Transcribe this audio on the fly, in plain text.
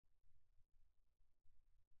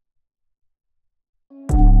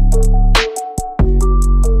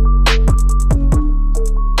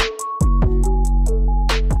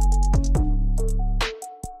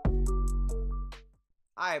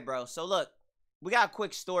Alright, bro. So look, we got a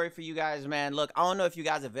quick story for you guys, man. Look, I don't know if you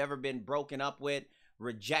guys have ever been broken up with,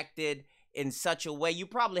 rejected in such a way. You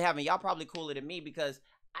probably haven't. Y'all probably cooler than me because,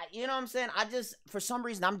 you know what I'm saying? For some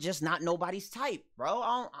reason, I'm just not nobody's type, bro.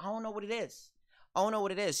 I don't know what it is. I don't know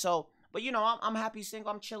what it is. So, but you know, I'm happy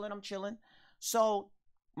single. I'm chilling. So,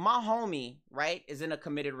 my homie, right, is in a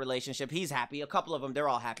committed relationship. He's happy. A couple of them, they're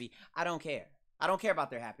all happy. I don't care. I don't care about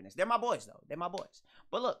their happiness. They're my boys, though. They're my boys.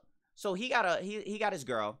 But look, so he got his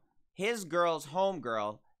girl. His girl's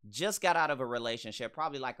homegirl just got out of a relationship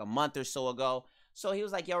probably like a month or so ago. So he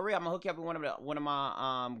was like, yo, Rhea, I'm gonna hook you up with one of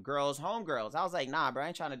my girls' homegirls. I was like, nah, bro, I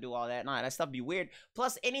ain't trying to do all that. Nah, that stuff be weird.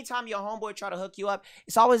 Plus, anytime your homeboy try to hook you up,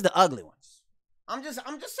 it's always the ugly ones. I'm just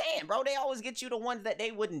saying, bro, they always get you the ones that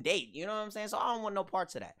they wouldn't date. You know what I'm saying? So I don't want no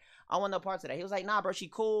parts of that. I want no parts of that. He was like, nah, bro, she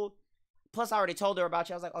cool. Plus, I already told her about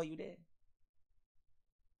you. I was like, oh, you did?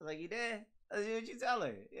 I was like, you did? What you tell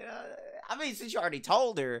her? You know, I mean, since you already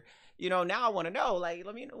told her, you know, now I want to know. Like,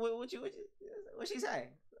 let me know what she say.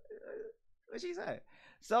 What she say?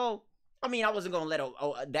 So, I mean, I wasn't gonna let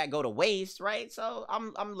that go to waste, right? So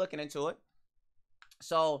I'm looking into it.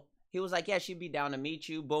 So he was like, yeah, she'd be down to meet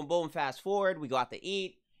you. Boom, boom. Fast forward, we go out to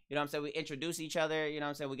eat. You know what I'm saying? We introduce each other. You know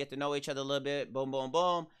what I'm saying? We get to know each other a little bit. Boom, boom,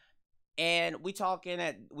 boom. And we talking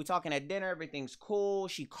at dinner. Everything's cool.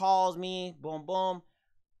 She calls me. Boom, boom.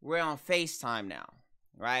 We're on FaceTime now,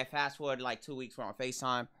 right? Fast forward like 2 weeks, we're on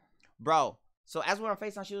FaceTime. Bro, so as we're on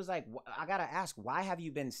FaceTime, she was like, I got to ask, why have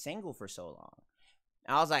you been single for so long?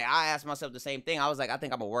 And I was like, I asked myself the same thing. I was like, I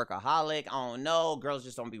think I'm a workaholic. I don't know. Girls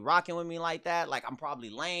just don't be rocking with me like that. Like, I'm probably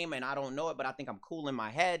lame and I don't know it, but I think I'm cool in my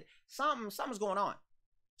head. Something's going on.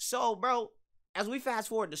 So, bro, as we fast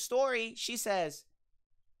forward the story, she says,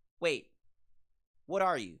 wait, what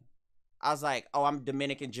are you? I was like, oh, I'm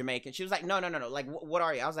Dominican, Jamaican. She was like, no. Like, what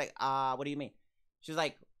are you? I was like, what do you mean? She was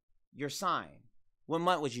like, your sign. What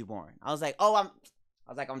month was you born? I was like, I'm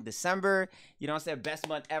December. You know what I'm saying? Best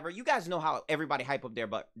month ever. You guys know how everybody hype up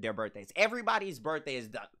their birthdays. Everybody's birthday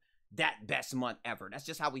is that best month ever. That's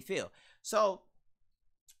just how we feel. So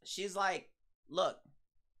she's like, look,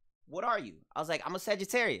 what are you? I was like, I'm a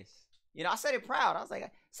Sagittarius. You know, I said it proud. I was like,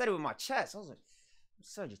 I said it with my chest. I was like, I'm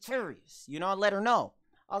Sagittarius. You know, I let her know.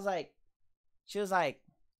 I was like, she said,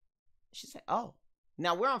 oh.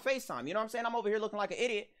 Now we're on FaceTime. You know what I'm saying? I'm over here looking like an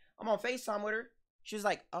idiot. I'm on FaceTime with her. She was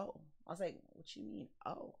like, oh. I was like, what you mean?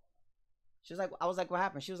 Oh. She was like, I was like, what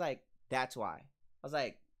happened? She was like, that's why. I was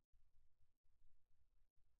like,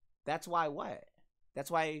 that's why what? That's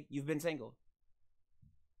why you've been single.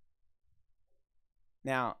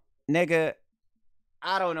 Now, nigga,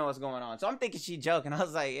 I don't know what's going on. So I'm thinking she joking. I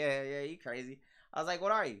was like, yeah, you crazy. I was like,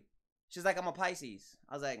 what are you? She's like, I'm a Pisces.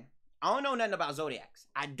 I was like, I don't know nothing about zodiacs.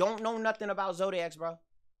 I don't know nothing about zodiacs, bro.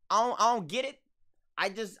 I don't get it. I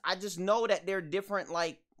just know that they're different,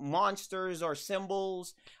 like, monsters or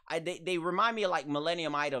symbols. They remind me of like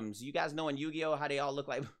Millennium items. You guys know in Yu-Gi-Oh how they all look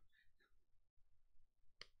like.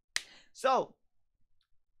 So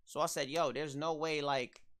I said, yo, there's no way,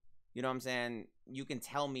 like, you know what I'm saying, you can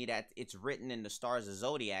tell me that it's written in the stars of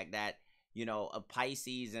zodiac that, you know, a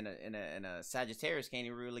Pisces and a Sagittarius can't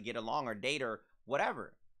even really get along or date or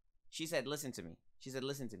whatever. She said, listen to me. She said,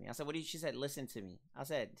 listen to me. I said, what do you? She said, listen to me. I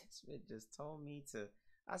said, this bitch just told me to.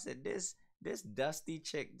 I said, this dusty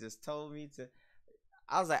chick just told me to.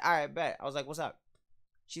 I was like, all right, bet. I was like, what's up?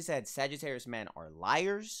 She said, Sagittarius men are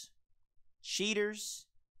liars, cheaters,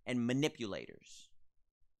 and manipulators.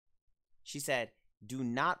 She said, do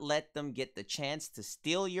not let them get the chance to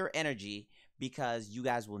steal your energy because you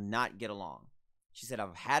guys will not get along. She said,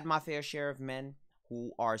 I've had my fair share of men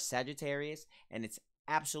who are Sagittarius, and it's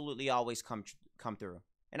absolutely always come through.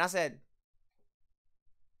 And I said,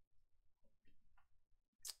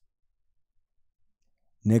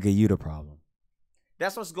 nigga, you the problem.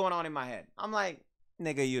 That's what's going on in my head. I'm like,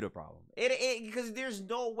 nigga, you the problem. Because there's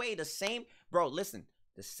no way bro, listen,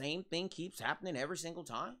 the same thing keeps happening every single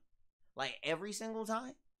time. Like, every single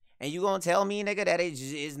time. And you gonna tell me, nigga, that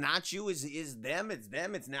it's not you, it's them,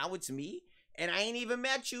 it's now it's me. And I ain't even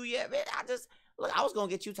met you yet, man. I was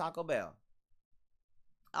gonna get you Taco Bell.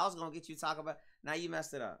 Now you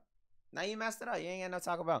messed it up. You ain't got no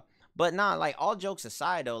Taco Bell. But nah, like, all jokes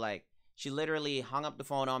aside, though, like, she literally hung up the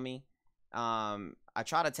phone on me. I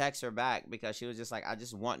tried to text her back because she was just like, I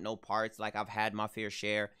just want no parts. Like, I've had my fair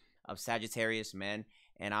share of Sagittarius men,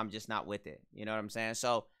 and I'm just not with it. You know what I'm saying?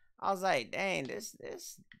 So I was like, dang, this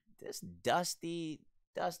dusty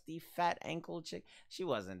fat ankle chick. She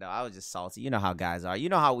wasn't, though. I was just salty. You know how guys are. You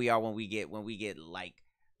know how we are when we get like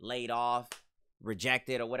laid off,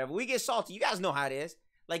 rejected, or whatever. We get salty. You guys know how it is.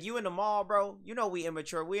 Like, you in the mall, bro. You know we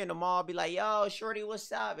immature. We in the mall, be like, yo, shorty, what's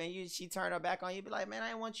up? And she turn her back on you, be like, man, I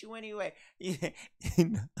didn't want you anyway. Hey,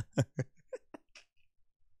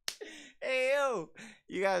 yo.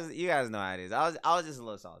 You guys know how it is. I was just a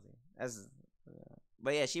little salty.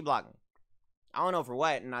 But yeah, she blocked me. I don't know for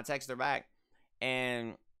what, and I text her back.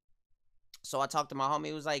 And so I talked to my homie.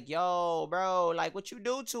 He was like, yo, bro, like, what you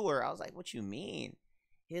do to her? I was like, what you mean?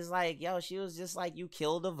 He's like, yo, she was just like, you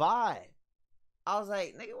killed the vibe. I was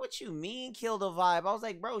like, nigga, what you mean kill the vibe? I was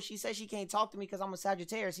like, bro, she said she can't talk to me because I'm a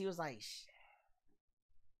Sagittarius. He was like, shit.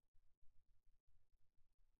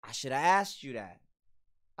 I should have asked you that.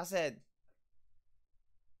 I said,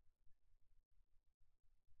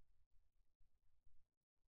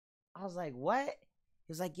 I was like, what? He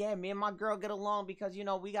was like, yeah, me and my girl get along because, you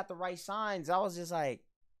know, we got the right signs. I was just like,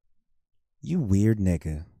 you weird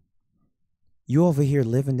nigga. You over here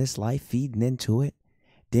living this life, feeding into it.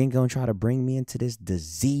 Then gonna try to bring me into this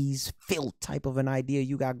disease-filled type of an idea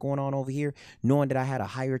you got going on over here, knowing that I had a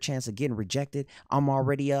higher chance of getting rejected. I'm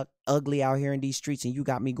already ugly out here in these streets, and you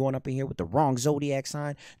got me going up in here with the wrong zodiac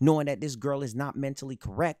sign, knowing that this girl is not mentally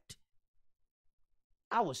correct.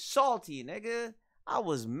 I was salty, nigga. I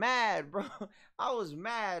was mad, bro. I was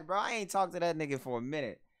mad, bro. I ain't talked to that nigga for a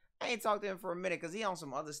minute. I ain't talked to him for a minute because he on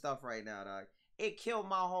some other stuff right now, dog. It killed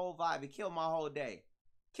my whole vibe. It killed my whole day.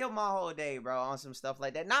 Killed my whole day, bro, on some stuff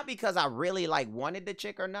like that. Not because I really, like, wanted the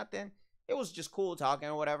chick or nothing. It was just cool talking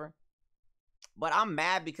or whatever. But I'm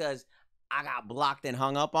mad because I got blocked and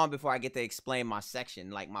hung up on before I get to explain my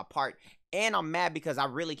section, like, my part. And I'm mad because I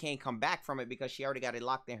really can't come back from it because she already got it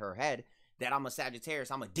locked in her head that I'm a Sagittarius.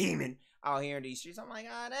 I'm a demon out here in these streets. I'm like,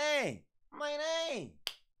 ah, dang. I'm like, dang.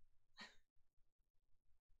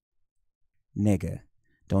 Nigga.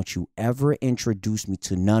 Don't you ever introduce me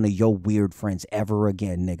to none of your weird friends ever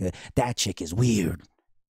again, nigga. That chick is weird.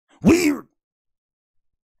 Weird!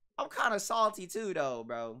 I'm kind of salty too, though,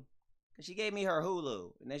 bro. Because she gave me her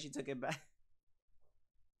Hulu, and then she took it back.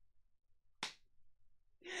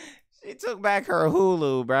 She took back her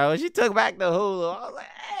Hulu, bro. She took back the Hulu. I was like,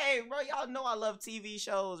 hey, bro, y'all know I love TV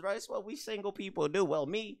shows, bro. It's what we single people do. Well,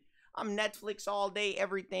 me, I'm Netflix all day,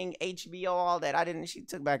 everything, HBO, all that. She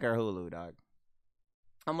took back her Hulu, dog.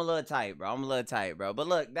 I'm a little tight, bro. I'm a little tight, bro. But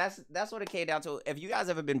look, that's what it came down to. If you guys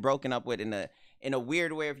ever been broken up with in a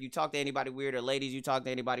weird way, if you talk to anybody weird, or ladies, you talk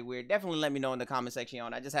to anybody weird, definitely let me know in the comment section.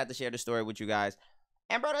 I just had to share the story with you guys.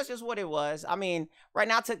 And bro, that's just what it was. I mean, right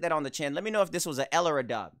now I took that on the chin. Let me know if this was an L or a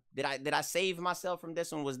dub. Did I save myself from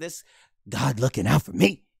this one? Was this God looking out for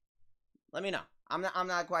me? Let me know. I'm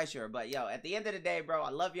not quite sure. But yo, at the end of the day, bro,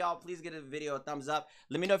 I love y'all. Please give the video a thumbs up.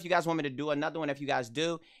 Let me know if you guys want me to do another one. If you guys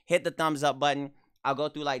do, hit the thumbs up button. I'll go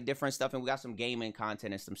through like different stuff, and we got some gaming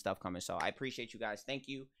content and some stuff coming. So I appreciate you guys. Thank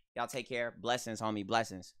you. Y'all take care. Blessings, homie.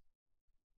 Blessings.